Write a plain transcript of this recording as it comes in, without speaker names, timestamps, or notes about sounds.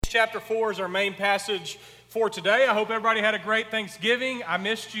chapter 4 is our main passage for today. I hope everybody had a great Thanksgiving. I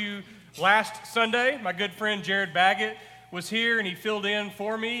missed you last Sunday. My good friend Jared Baggett was here and he filled in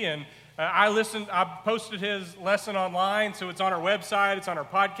for me, and I posted his lesson online, so it's on our website, it's on our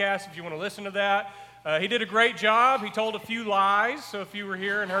podcast if you want to listen to that. He did a great job. He told a few lies, so if you were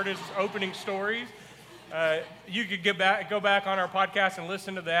here and heard his opening stories, you could go back on our podcast and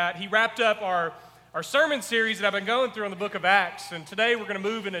listen to that. He wrapped up our sermon series that I've been going through on the book of Acts, and today we're going to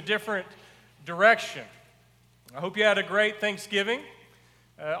move in a different direction. I hope you had a great Thanksgiving.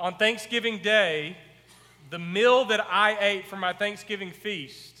 On Thanksgiving Day, the meal that I ate for my Thanksgiving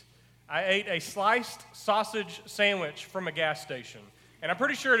feast, I ate a sliced sausage sandwich from a gas station. And I'm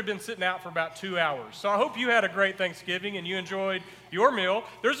pretty sure it had been sitting out for about 2 hours. So I hope you had a great Thanksgiving and you enjoyed your meal.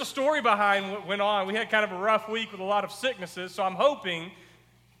 There's a story behind what went on. We had kind of a rough week with a lot of sicknesses, so I'm hoping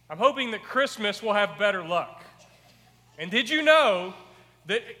that Christmas will have better luck. And did you know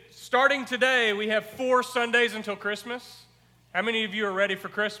that starting today, we have 4 Sundays until Christmas? How many of you are ready for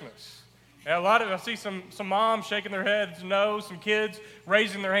Christmas? I see some moms shaking their heads no, some kids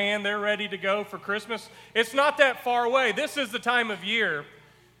raising their hand, they're ready to go for Christmas. It's not that far away. This is the time of year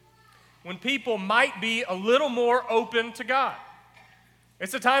when people might be a little more open to God.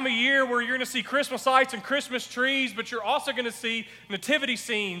 It's a time of year where you're going to see Christmas lights and Christmas trees, but you're also going to see nativity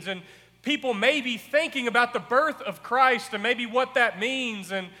scenes, and people may be thinking about the birth of Christ and maybe what that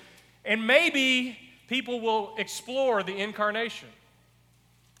means, and maybe people will explore the incarnation.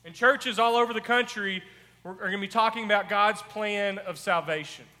 And churches all over the country are going to be talking about God's plan of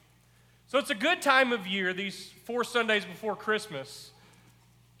salvation. So it's a good time of year, these 4 Sundays before Christmas,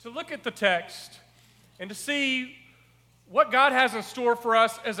 to look at the text and to see what God has in store for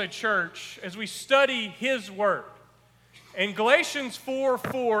us as a church as we study His Word. And Galatians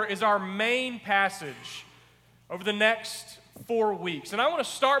 4:4 is our main passage over the next 4 weeks. And I want to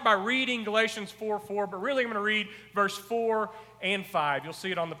start by reading Galatians 4:4, but really I'm going to read verse 4 and 5. You'll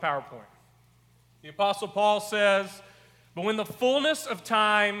see it on the PowerPoint. The Apostle Paul says, "But when the fullness of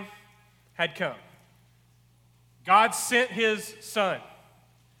time had come, God sent His Son,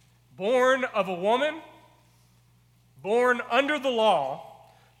 born of a woman, born under the law,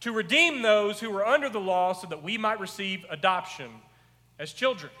 to redeem those who were under the law so that we might receive adoption as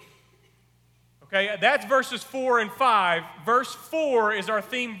children." Okay, that's verses 4 and 5. Verse 4 is our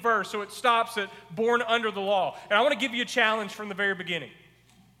theme verse, so it stops at born under the law. And I want to give you a challenge from the very beginning.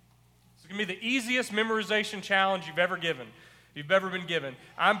 It's going to be the easiest memorization challenge you've ever been given.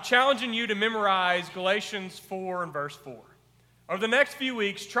 I'm challenging you to memorize Galatians 4 and verse 4. Over the next few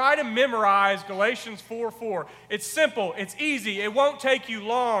weeks, try to memorize Galatians 4:4. It's simple, it's easy, it won't take you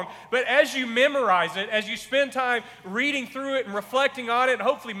long, but as you memorize it, as you spend time reading through it and reflecting on it and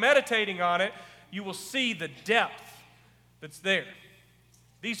hopefully meditating on it, you will see the depth that's there.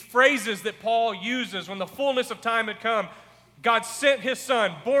 These phrases that Paul uses, when the fullness of time had come, God sent His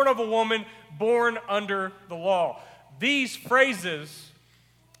Son, born of a woman, born under the law. These phrases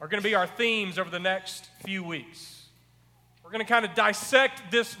are going to be our themes over the next few weeks. We're going to kind of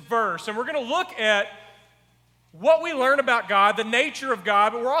dissect this verse, and we're going to look at what we learn about God, the nature of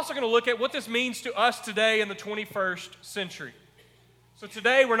God, but we're also going to look at what this means to us today in the 21st century. So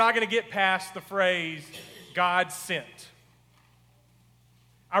today we're not going to get past the phrase, God sent.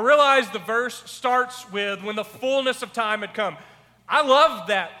 I realize the verse starts with, when the fullness of time had come. I love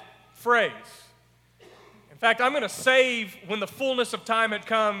that phrase. In fact, I'm going to save when the fullness of time had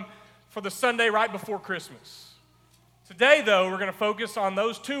come for the Sunday right before Christmas. Today, though, we're going to focus on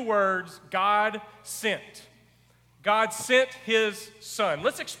those 2 words, God sent. God sent His Son.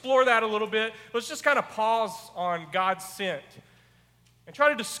 Let's explore that a little bit. Let's just kind of pause on God sent and try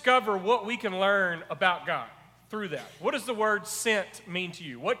to discover what we can learn about God through that. What does the word sent mean to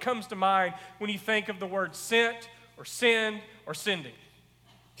you? What comes to mind when you think of the word sent or send or sending?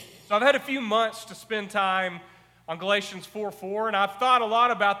 So I've had a few months to spend time on Galatians 4:4, and I've thought a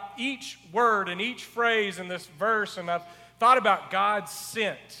lot about each word and each phrase in this verse, and I've thought about God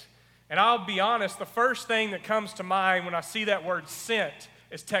sent. And I'll be honest, the first thing that comes to mind when I see that word sent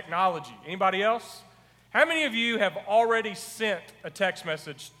is technology. Anybody else? How many of you have already sent a text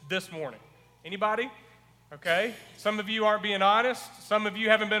message this morning? Anybody? Okay. Some of you aren't being honest. Some of you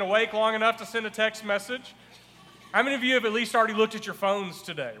haven't been awake long enough to send a text message. How many of you have at least already looked at your phones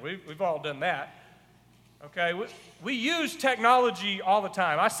today? We've all done that. Okay. We use technology all the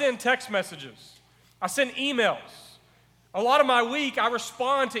time. I send text messages. I send emails. A lot of my week, I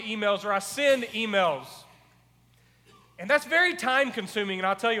respond to emails or I send emails. And that's very time consuming, and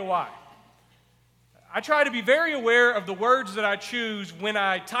I'll tell you why. I try to be very aware of the words that I choose when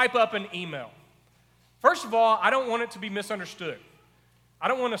I type up an email. First of all, I don't want it to be misunderstood. I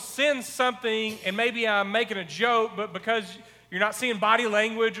don't want to send something and maybe I'm making a joke, but because you're not seeing body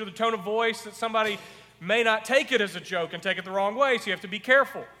language or the tone of voice, that somebody may not take it as a joke and take it the wrong way, so you have to be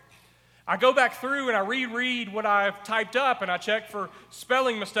careful. I go back through and I reread what I've typed up, and I check for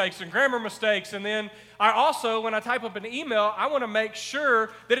spelling mistakes and grammar mistakes, and then I also, when I type up an email, I want to make sure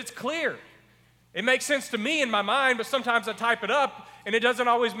that it's clear. It makes sense to me in my mind, but sometimes I type it up and it doesn't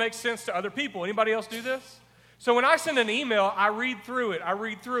always make sense to other people. Anybody else do this? So when I send an email, I read through it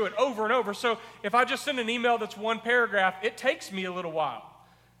over and over. So if I just send an email that's one paragraph, it takes me a little while.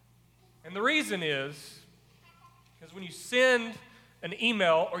 And the reason is because when you send an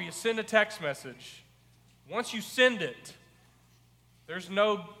email or you send a text message, once you send it, there's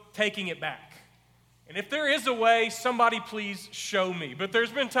no taking it back. And if there is a way, somebody please show me. But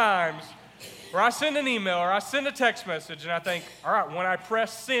there's been times where I send an email or I send a text message and I think, all right, when I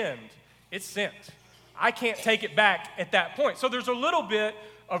press send, it's sent. I can't take it back at that point. So there's a little bit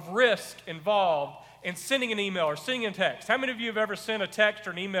of risk involved in sending an email or sending a text. How many of you have ever sent a text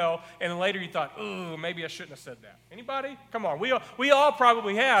or an email and then later you thought, ooh, maybe I shouldn't have said that? Anybody? Come on, we all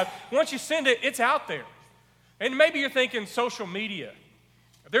probably have. Once you send it, it's out there. And maybe you're thinking social media.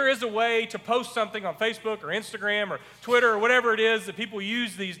 There is a way to post something on Facebook or Instagram or Twitter or whatever it is that people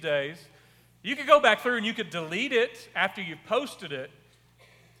use these days. You could go back through and you could delete it after you've posted it.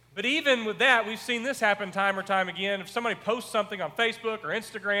 But even with that, we've seen this happen time or time again. If somebody posts something on Facebook or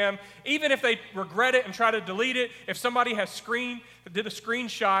Instagram, even if they regret it and try to delete it, if somebody did a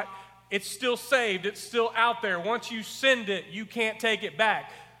screenshot, it's still saved. It's still out there. Once you send it, you can't take it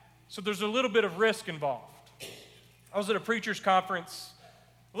back. So there's a little bit of risk involved. I was at a preacher's conference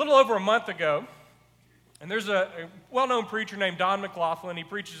a little over a month ago, and there's a well-known preacher named Don McLaughlin. He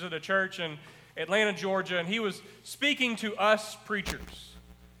preaches at a church in Atlanta, Georgia, and he was speaking to us preachers.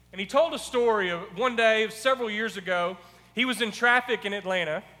 And he told a story of one day, several years ago, he was in traffic in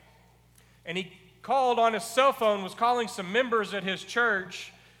Atlanta, and he called on his cell phone, was calling some members at his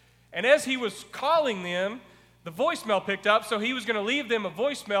church, and as he was calling them, the voicemail picked up, so he was going to leave them a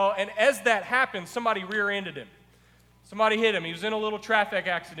voicemail, and as that happened, somebody rear-ended him. Somebody hit him. He was in a little traffic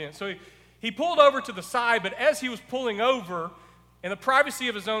accident. So he pulled over to the side, but as he was pulling over, in the privacy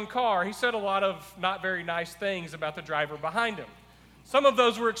of his own car, he said a lot of not very nice things about the driver behind him. Some of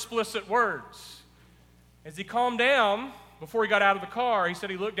those were explicit words. As he calmed down, before he got out of the car, he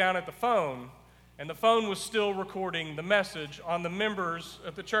said he looked down at the phone, and the phone was still recording the message on the members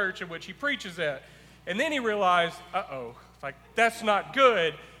of the church at which he preaches at. And then he realized, that's not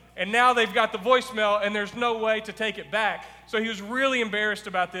good. And now they've got the voicemail, and there's no way to take it back. So he was really embarrassed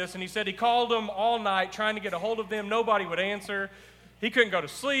about this, and he said he called them all night trying to get a hold of them. Nobody would answer. He couldn't go to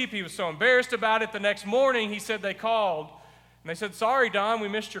sleep. He was so embarrassed about it. The next morning, he said they called. And they said, sorry, Don, we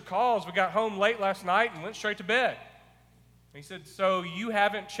missed your calls. We got home late last night and went straight to bed. And he said, so you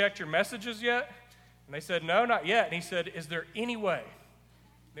haven't checked your messages yet? And they said, no, not yet. And he said, is there any way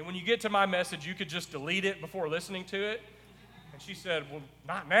that when you get to my message, you could just delete it before listening to it? And she said, well,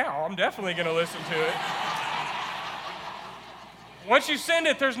 not now. I'm definitely going to listen to it. Once you send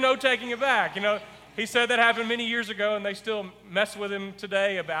it, there's no taking it back. He said that happened many years ago, and they still mess with him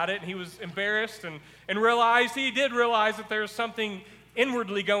today about it. And he was embarrassed and he did realize that there's something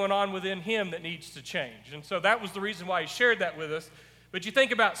inwardly going on within him that needs to change. And so that was the reason why he shared that with us. But you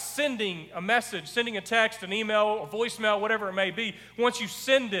think about sending a message, sending a text, an email, a voicemail, whatever it may be. Once you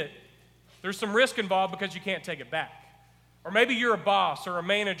send it, there's some risk involved because you can't take it back. Or maybe you're a boss or a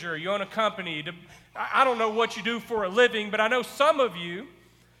manager, you own a company. I don't know what you do for a living, but I know some of you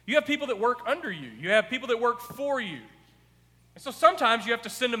have people that work under you. You have people that work for you. And so sometimes you have to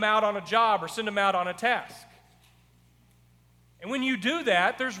send them out on a job or send them out on a task. And when you do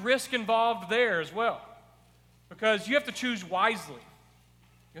that, there's risk involved there as well, because you have to choose wisely.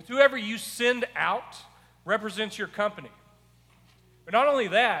 Because whoever you send out represents your company. But not only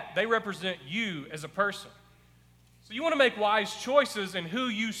that, they represent you as a person. So you want to make wise choices in who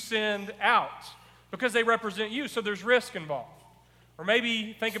you send out because they represent you, so there's risk involved. Or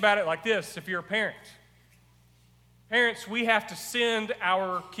maybe think about it like this, if you're a parent. Parents, we have to send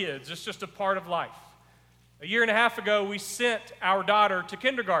our kids. It's just a part of life. A year and a half ago, we sent our daughter to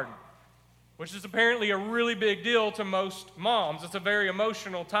kindergarten, which is apparently a really big deal to most moms. It's a very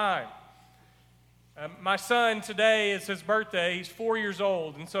emotional time. My son today is his birthday. He's 4 years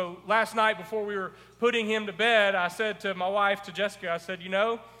old. And so last night before we were putting him to bed, I said to my wife, to Jessica, I said,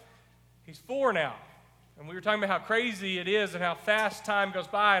 he's 4 now. And we were talking about how crazy it is and how fast time goes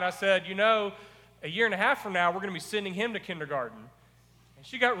by. And I said, a year and a half from now, we're going to be sending him to kindergarten. And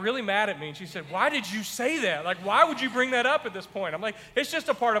she got really mad at me, and she said, why did you say that? Like, why would you bring that up at this point? I'm like, it's just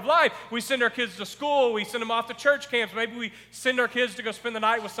a part of life. We send our kids to school. We send them off to church camps. Maybe we send our kids to go spend the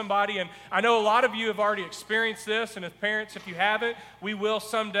night with somebody. And I know a lot of you have already experienced this, and as parents, if you haven't, we will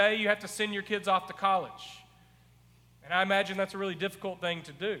someday. You have to send your kids off to college. And I imagine that's a really difficult thing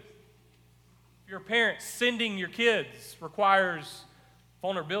to do. If you're a parent, sending your kids requires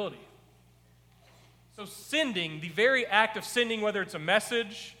vulnerability. So sending, the very act of sending, whether it's a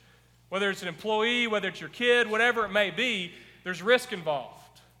message, whether it's an employee, whether it's your kid, whatever it may be, there's risk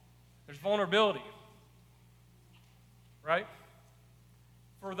involved. There's vulnerability, right?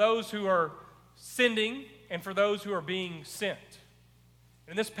 For those who are sending and for those who are being sent.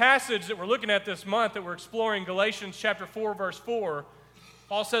 In this passage that we're looking at this month, that we're exploring, Galatians chapter 4, verse 4,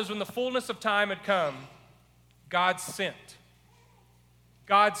 Paul says, when the fullness of time had come, God sent.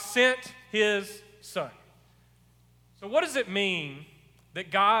 God sent his Son. So what does it mean that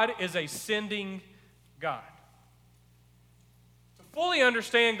God is a sending God? To fully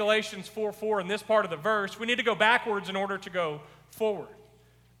understand Galatians 4:4 in this part of the verse, we need to go backwards in order to go forward.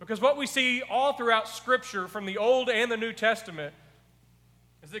 Because what we see all throughout Scripture, from the Old and the New Testament,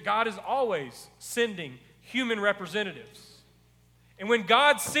 is that God is always sending human representatives. And when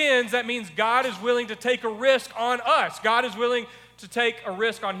God sends, that means God is willing to take a risk on us. God is willing to take a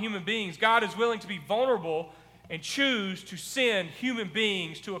risk on human beings. God is willing to be vulnerable and choose to send human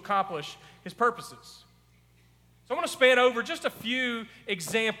beings to accomplish his purposes. So I want to span over just a few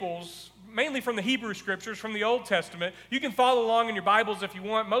examples, mainly from the Hebrew Scriptures, from the Old Testament. You can follow along in your Bibles if you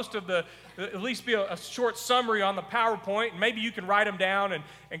want. Most of at least be a short summary on the PowerPoint. Maybe you can write them down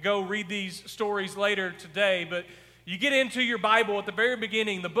and go read these stories later today. But you get into your Bible at the very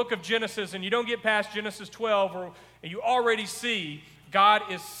beginning, the book of Genesis, and you don't get past Genesis 12, and you already see God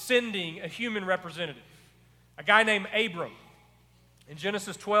is sending a human representative, a guy named Abram. In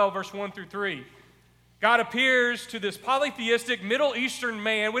Genesis 12, verse 1 through 3, God appears to this polytheistic Middle Eastern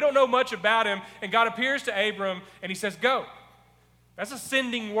man. We don't know much about him, and God appears to Abram, and he says, go. That's a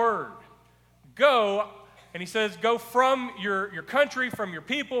sending word. Go. And he says, go from your country, from your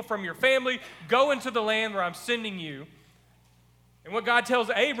people, from your family, go into the land where I'm sending you. And what God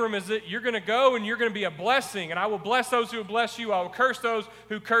tells Abram is that you're going to go and you're going to be a blessing, and I will bless those who bless you, I will curse those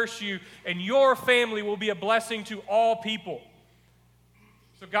who curse you, and your family will be a blessing to all people.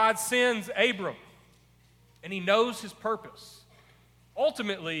 So God sends Abram, and he knows his purpose.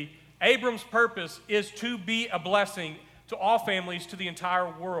 Ultimately, Abram's purpose is to be a blessing to all families, to the entire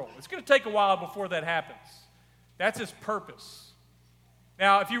world. It's going to take a while before that happens. That's his purpose.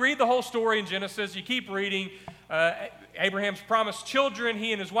 Now, if you read the whole story in Genesis, you keep reading, Abraham's promised children.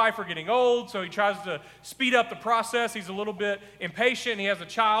 He and his wife are getting old, so he tries to speed up the process. He's a little bit impatient. He has a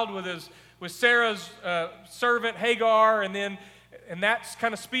child with Sarah's servant Hagar, and that's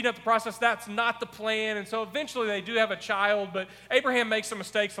kind of speeding up the process. That's not the plan, and so eventually they do have a child, but Abraham makes some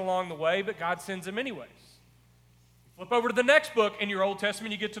mistakes along the way, but God sends him anyways. Flip over to the next book in your Old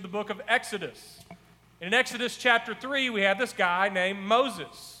Testament, you get to the book of Exodus. In Exodus chapter 3, we have this guy named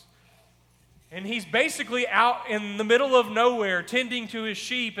Moses. And he's basically out in the middle of nowhere tending to his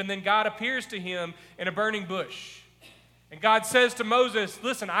sheep, and then God appears to him in a burning bush. And God says to Moses,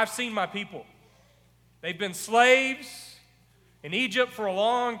 listen, I've seen my people. They've been slaves in Egypt for a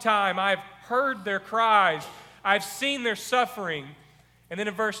long time. I've heard their cries. I've seen their suffering. And then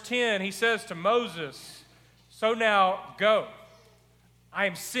in verse 10, he says to Moses, so now go. I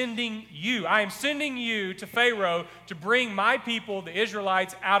am sending you. I am sending you to Pharaoh to bring my people, the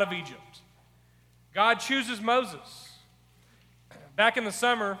Israelites, out of Egypt. God chooses Moses. Back in the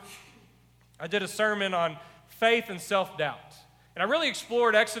summer, I did a sermon on faith and self-doubt. And I really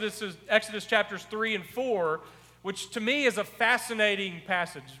explored Exodus chapters 3 and 4, which to me is a fascinating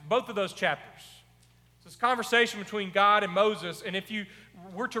passage, both of those chapters. It's this conversation between God and Moses, and if you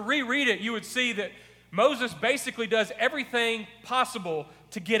were to reread it, you would see that Moses basically does everything possible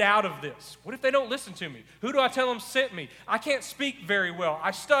to get out of this. What if they don't listen to me? Who do I tell them sent me? I can't speak very well.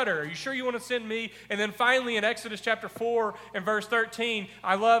 I stutter. Are you sure you want to send me? And then finally in Exodus chapter 4 and verse 13,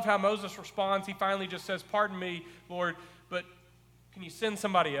 I love how Moses responds. He finally just says, pardon me, Lord, but can you send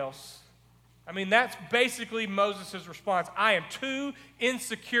somebody else? I mean, that's basically Moses' response. I am too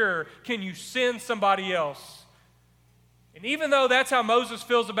insecure. Can you send somebody else? And even though that's how Moses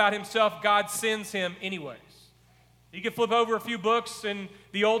feels about himself, God sends him anyways. You can flip over a few books in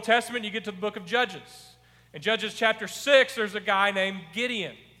the Old Testament, you get to the book of Judges. In Judges chapter 6, there's a guy named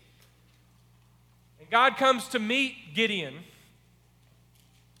Gideon. And God comes to meet Gideon.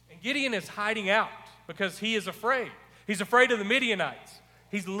 And Gideon is hiding out because he is afraid. He's afraid of the Midianites.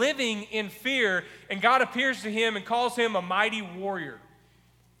 He's living in fear, and God appears to him and calls him a mighty warrior.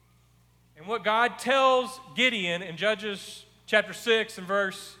 And what God tells Gideon in Judges chapter 6 and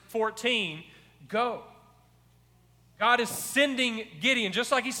verse 14, go. God is sending Gideon,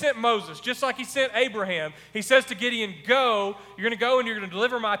 just like he sent Moses, just like he sent Abraham. He says to Gideon, go, you're going to go and you're going to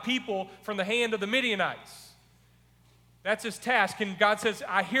deliver my people from the hand of the Midianites. That's his task. And God says,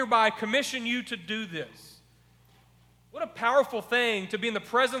 I hereby commission you to do this. What a powerful thing to be in the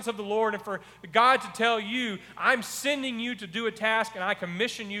presence of the Lord and for God to tell you, I'm sending you to do a task and I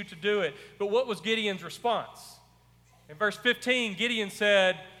commission you to do it. But what was Gideon's response? In verse 15, Gideon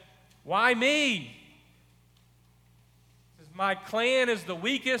said, why me? My clan is the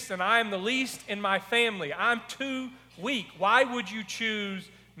weakest and I am the least in my family. I'm too weak. Why would you choose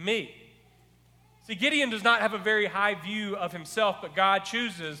me? See, Gideon does not have a very high view of himself, but God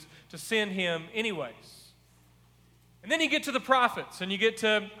chooses to send him anyways. And then you get to the prophets and you get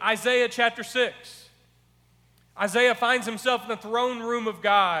to Isaiah chapter 6. Isaiah finds himself in the throne room of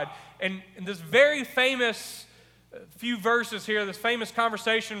God. And in this very famous few verses here, this famous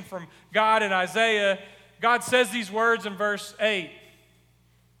conversation from God and Isaiah, God says these words in verse 8,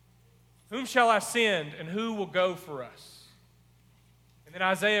 whom shall I send and who will go for us? And then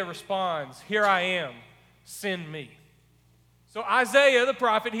Isaiah responds, here I am, send me. So Isaiah the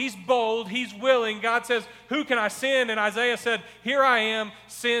prophet, he's bold, he's willing. God says, who can I send? And Isaiah said, here I am,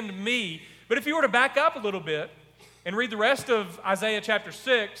 send me. But if you were to back up a little bit and read the rest of Isaiah chapter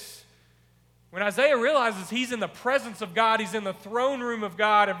 6, when Isaiah realizes he's in the presence of God, he's in the throne room of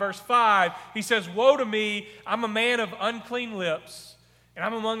God, in verse 5, he says, woe to me, I'm a man of unclean lips, and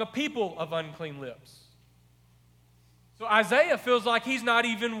I'm among a people of unclean lips. So Isaiah feels like he's not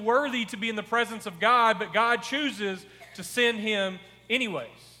even worthy to be in the presence of God, but God chooses to send him anyways.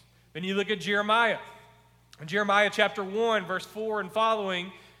 Then you look at Jeremiah. In Jeremiah chapter 1, verse 4 and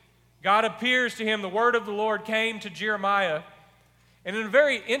following, God appears to him, the word of the Lord came to Jeremiah. And in a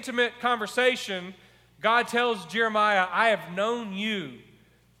very intimate conversation, God tells Jeremiah, I have known you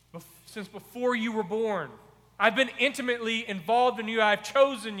since before you were born. I've been intimately involved in you. I've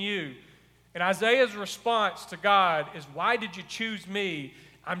chosen you. And Isaiah's response to God is, why did you choose me?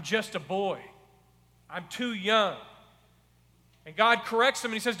 I'm just a boy. I'm too young. And God corrects him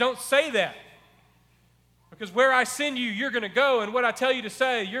and he says, don't say that. Because where I send you, you're going to go. And what I tell you to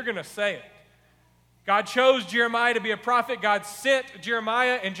say, you're going to say it. God chose Jeremiah to be a prophet. God sent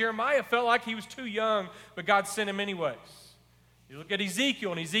Jeremiah, and Jeremiah felt like he was too young, but God sent him anyways. You look at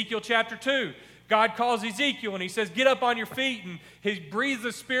Ezekiel in Ezekiel chapter 2. God calls Ezekiel, and he says, get up on your feet, and he breathes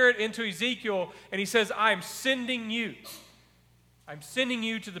the Spirit into Ezekiel, and he says, I'm sending you. I'm sending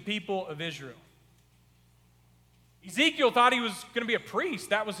you to the people of Israel. Ezekiel thought he was going to be a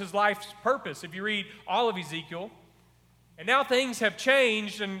priest. That was his life's purpose, if you read all of Ezekiel. And now things have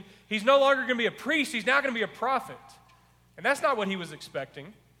changed, and he's no longer going to be a priest. He's now going to be a prophet. And that's not what he was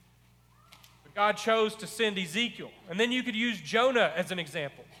expecting. But God chose to send Ezekiel. And then you could use Jonah as an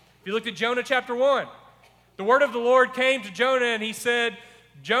example. If you looked at Jonah chapter 1, the word of the Lord came to Jonah, and he said,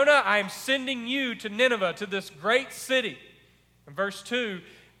 Jonah, I am sending you to Nineveh, to this great city. In verse 2,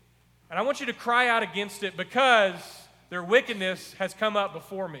 and I want you to cry out against it because their wickedness has come up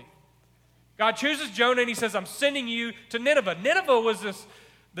before me. God chooses Jonah and he says, I'm sending you to Nineveh. Nineveh was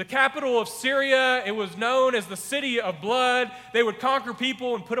the capital of Syria. It was known as the city of blood. They would conquer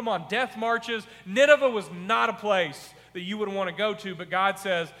people and put them on death marches. Nineveh was not a place that you would want to go to, but God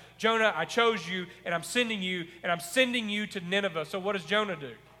says, Jonah, I chose you and I'm sending you to Nineveh. So what does Jonah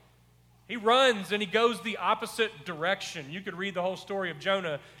do? He runs and he goes the opposite direction. You could read the whole story of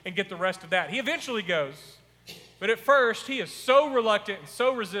Jonah and get the rest of that. He eventually goes. But at first, he is so reluctant and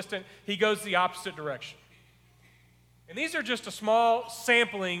so resistant, he goes the opposite direction. And these are just a small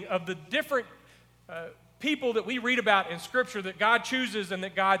sampling of the different people that we read about in Scripture that God chooses and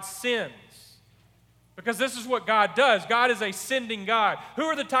that God sends. Because this is what God does. God is a sending God. Who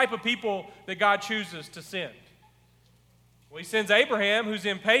are the type of people that God chooses to send? Well, he sends Abraham, who's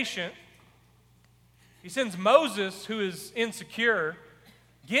impatient. He sends Moses, who is insecure.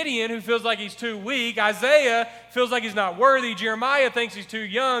 Gideon, who feels like he's too weak. Isaiah feels like he's not worthy. Jeremiah thinks he's too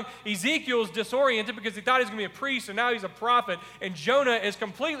young. Ezekiel's disoriented because he thought he was going to be a priest, and now he's a prophet. And Jonah is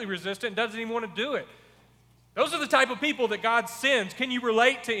completely resistant and doesn't even want to do it. Those are the type of people that God sends. Can you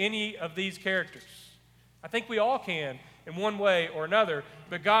relate to any of these characters? I think we all can in one way or another,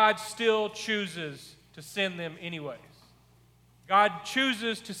 but God still chooses to send them anyways. God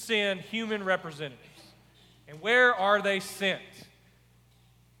chooses to send human representatives. And where are they sent?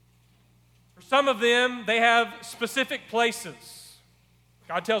 For some of them, they have specific places.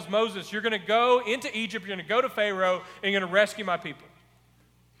 God tells Moses, you're going to go into Egypt, you're going to go to Pharaoh, and you're going to rescue my people.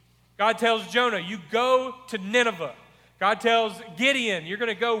 God tells Jonah, you go to Nineveh. God tells Gideon, you're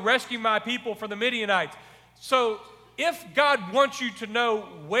going to go rescue my people from the Midianites. So if God wants you to know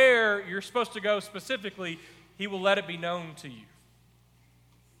where you're supposed to go specifically, he will let it be known to you.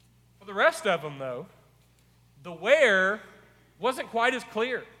 For the rest of them, though, the where wasn't quite as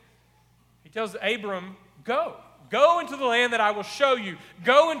clear. He tells Abram, go. Go into the land that I will show you.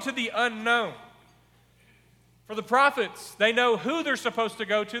 Go into the unknown. For the prophets, they know who they're supposed to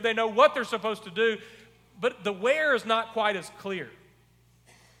go to. They know what they're supposed to do. But the where is not quite as clear.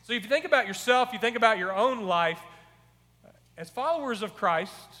 So if you think about yourself, you think about your own life, as followers of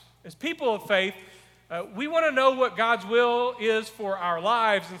Christ, as people of faith, we want to know what God's will is for our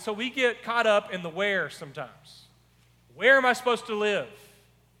lives, and so we get caught up in the where sometimes. Where am I supposed to live?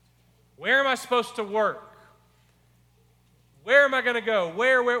 Where am I supposed to work? Where am I going to go?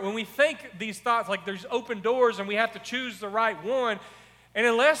 Where? When we think these thoughts, like there's open doors and we have to choose the right one, and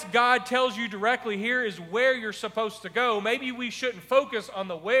unless God tells you directly, here is where you're supposed to go, maybe we shouldn't focus on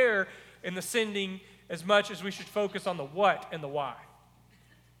the where in the sending as much as we should focus on the what and the why.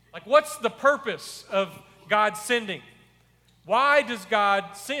 Like, what's the purpose of God sending? Why does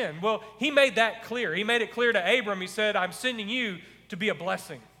God send? Well, he made that clear. He made it clear to Abram. He said, I'm sending you to be a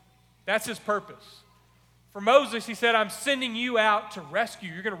blessing. That's his purpose. For Moses, he said, I'm sending you out to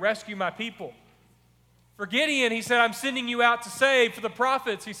rescue. You're going to rescue my people. For Gideon, he said, I'm sending you out to save. For the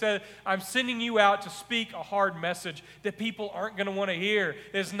prophets, he said, I'm sending you out to speak a hard message that people aren't going to want to hear,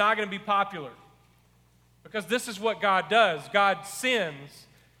 that is not going to be popular. Because this is what God does. God sends,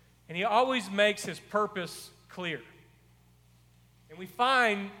 and he always makes his purpose clear. And we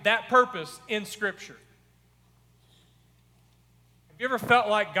find that purpose in Scripture. Have you ever felt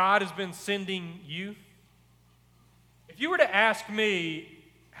like God has been sending you? If you were to ask me,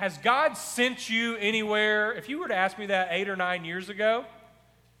 has God sent you anywhere? If you were to ask me that 8 or 9 years ago,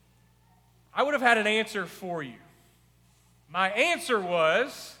 I would have had an answer for you. My answer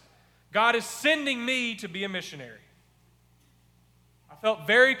was, God is sending me to be a missionary. I felt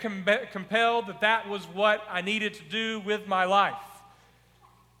very compelled that that was what I needed to do with my life.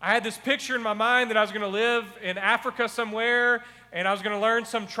 I had this picture in my mind that I was going to live in Africa somewhere, and I was going to learn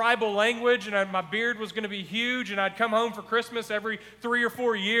some tribal language, and my beard was going to be huge, and I'd come home for Christmas every 3 or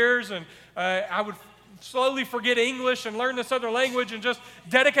 4 years, and I would slowly forget English and learn this other language and just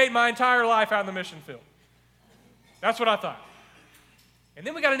dedicate my entire life out in the mission field. That's what I thought. And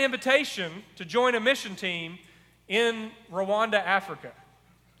then we got an invitation to join a mission team in Rwanda, Africa.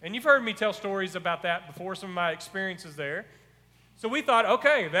 And you've heard me tell stories about that before, some of my experiences there. So we thought,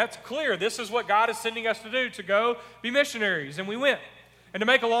 okay, that's clear. This is what God is sending us to do, to go be missionaries. And we went. And to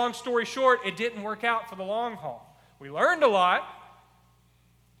make a long story short, it didn't work out for the long haul. We learned a lot.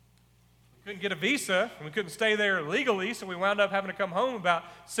 We couldn't get a visa, and we couldn't stay there legally, so we wound up having to come home about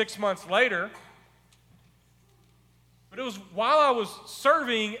 6 months later. But it was while I was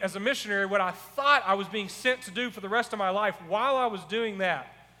serving as a missionary, what I thought I was being sent to do for the rest of my life, while I was doing that,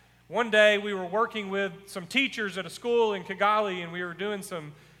 one day we were working with some teachers at a school in Kigali, and we were doing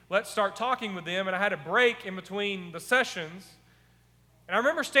some let's start talking with them, and I had a break in between the sessions. And I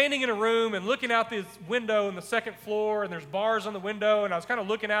remember standing in a room and looking out this window on the second floor, and there's bars on the window, and I was kind of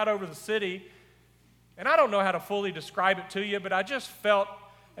looking out over the city. And I don't know how to fully describe it to you, but I just felt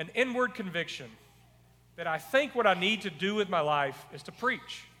an inward conviction that I think what I need to do with my life is to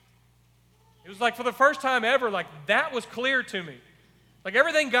preach. It was like for the first time ever, like that was clear to me. Like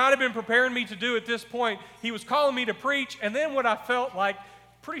everything God had been preparing me to do at this point, he was calling me to preach. And then what I felt like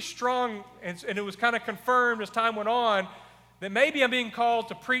pretty strong, and it was kind of confirmed as time went on, that maybe I'm being called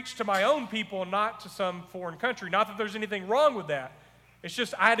to preach to my own people and not to some foreign country. Not that there's anything wrong with that. It's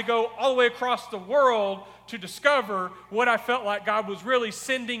just I had to go all the way across the world to discover what I felt like God was really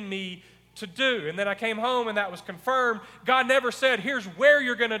sending me to do. And then I came home and that was confirmed. God never said, here's where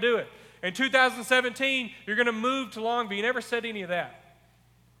you're going to do it. In 2017, you're going to move to Longview. He never said any of that.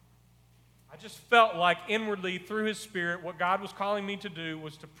 I just felt like inwardly through his Spirit, what God was calling me to do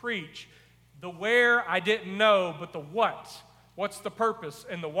was to preach. The where I didn't know, but the what's the purpose,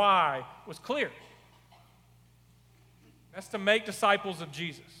 and the why was clear. That's to make disciples of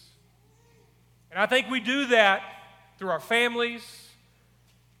Jesus. And I think we do that through our families.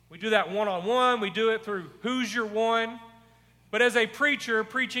 We do that one-on-one. We do it through Who's Your One. But as a preacher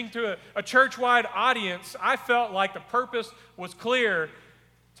preaching to a church-wide audience, I felt like the purpose was clear,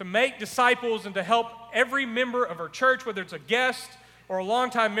 to make disciples and to help every member of our church, whether it's a guest or a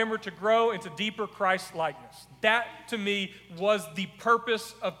longtime member, to grow into deeper Christ-likeness. That, to me, was the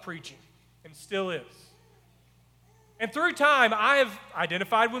purpose of preaching, and still is. And through time, I have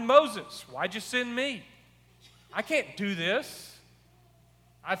identified with Moses. Why'd you send me? I can't do this.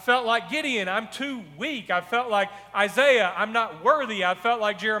 I felt like Gideon, I'm too weak. I felt like Isaiah, I'm not worthy. I felt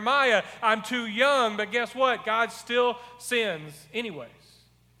like Jeremiah, I'm too young. But guess what? God still sends anyways.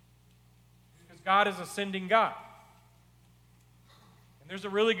 Because God is a sending God. And there's a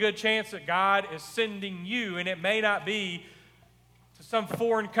really good chance that God is sending you, and it may not be to some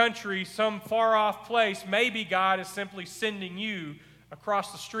foreign country, some far-off place. Maybe God is simply sending you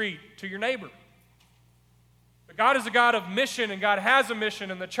across the street to your neighbor. But God is a God of mission, and God has a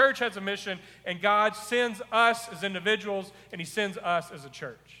mission, and the church has a mission, and God sends us as individuals, and He sends us as a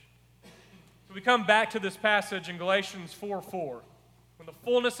church. So we come back to this passage in Galatians 4:4. When the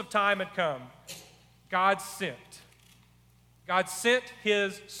fullness of time had come, God sent. God sent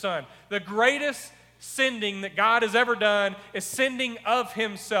His Son. The greatest sending that God has ever done is sending of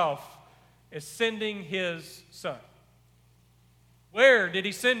Himself, is sending His Son. Where did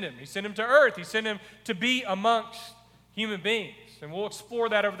He send Him? He sent Him to earth. He sent Him to be amongst human beings. And we'll explore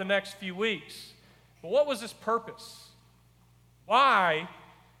that over the next few weeks. But what was His purpose? Why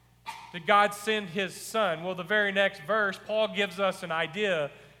did God send His Son? Well, the very next verse, Paul gives us an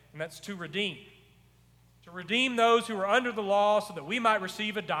idea, and that's to redeem. To redeem those who are under the law so that we might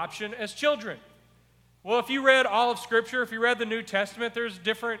receive adoption as children. Well, if you read all of Scripture, if you read the New Testament, there's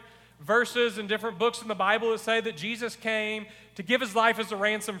different verses and different books in the Bible that say that Jesus came to give His life as a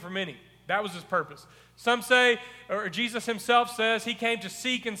ransom for many. That was His purpose. Some say, or Jesus Himself says, He came to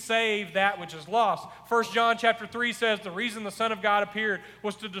seek and save that which is lost. 1 John chapter 3 says the reason the Son of God appeared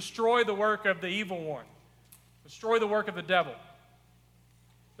was to destroy the work of the evil one, destroy the work of the devil.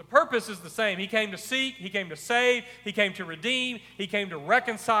 The purpose is the same. He came to seek, He came to save, He came to redeem, He came to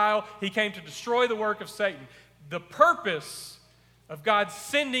reconcile, He came to destroy the work of Satan. The purpose of God's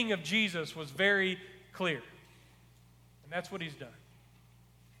sending of Jesus was very clear. And that's what He's done.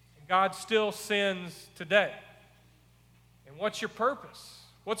 And God still sends today. And what's your purpose?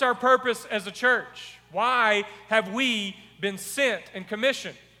 What's our purpose as a church? Why have we been sent and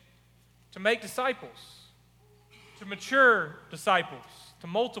commissioned? To make disciples, to mature disciples, to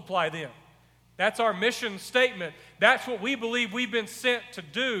multiply them. That's our mission statement. That's what we believe we've been sent to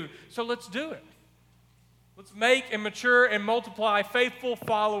do. So let's do it. Let's make and mature and multiply faithful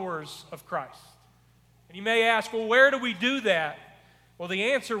followers of Christ. And you may ask, well, where do we do that? Well,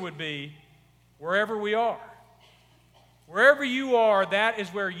 the answer would be wherever we are. Wherever you are, that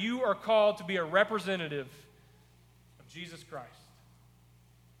is where you are called to be a representative of Jesus Christ.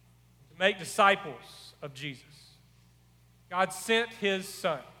 To make disciples of Jesus. God sent His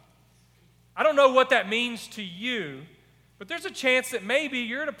Son. I don't know what that means to you, but there's a chance that maybe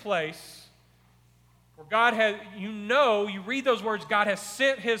you're at a place where God has, you read those words, God has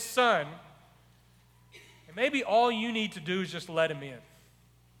sent His Son, and maybe all you need to do is just let Him in.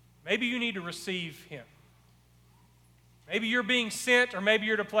 Maybe you need to receive Him. Maybe you're being sent, or maybe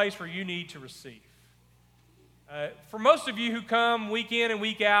you're at a place where you need to receive. For most of you who come week in and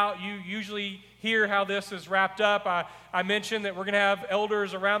week out, you usually hear how this is wrapped up. I mentioned that we're going to have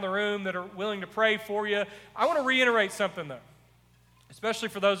elders around the room that are willing to pray for you. I want to reiterate something, though, especially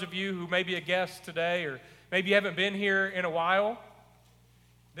for those of you who may be a guest today or maybe you haven't been here in a while,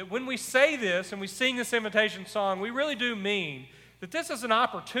 that when we say this and we sing this invitation song, we really do mean that this is an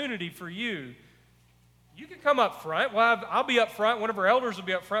opportunity for you. You can come up front. Well, I'll be up front. One of our elders will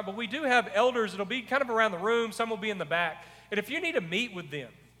be up front. But we do have elders that will be kind of around the room. Some will be in the back. And if you need to meet with them,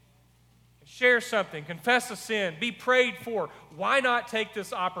 share something, confess a sin, be prayed for, why not take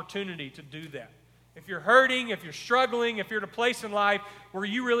this opportunity to do that? If you're hurting, if you're struggling, if you're at a place in life where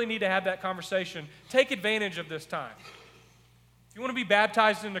you really need to have that conversation, take advantage of this time. If you want to be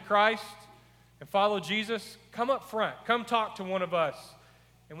baptized into Christ and follow Jesus, come up front. Come talk to one of us,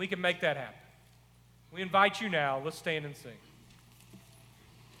 and we can make that happen. We invite you now. Let's stand and sing.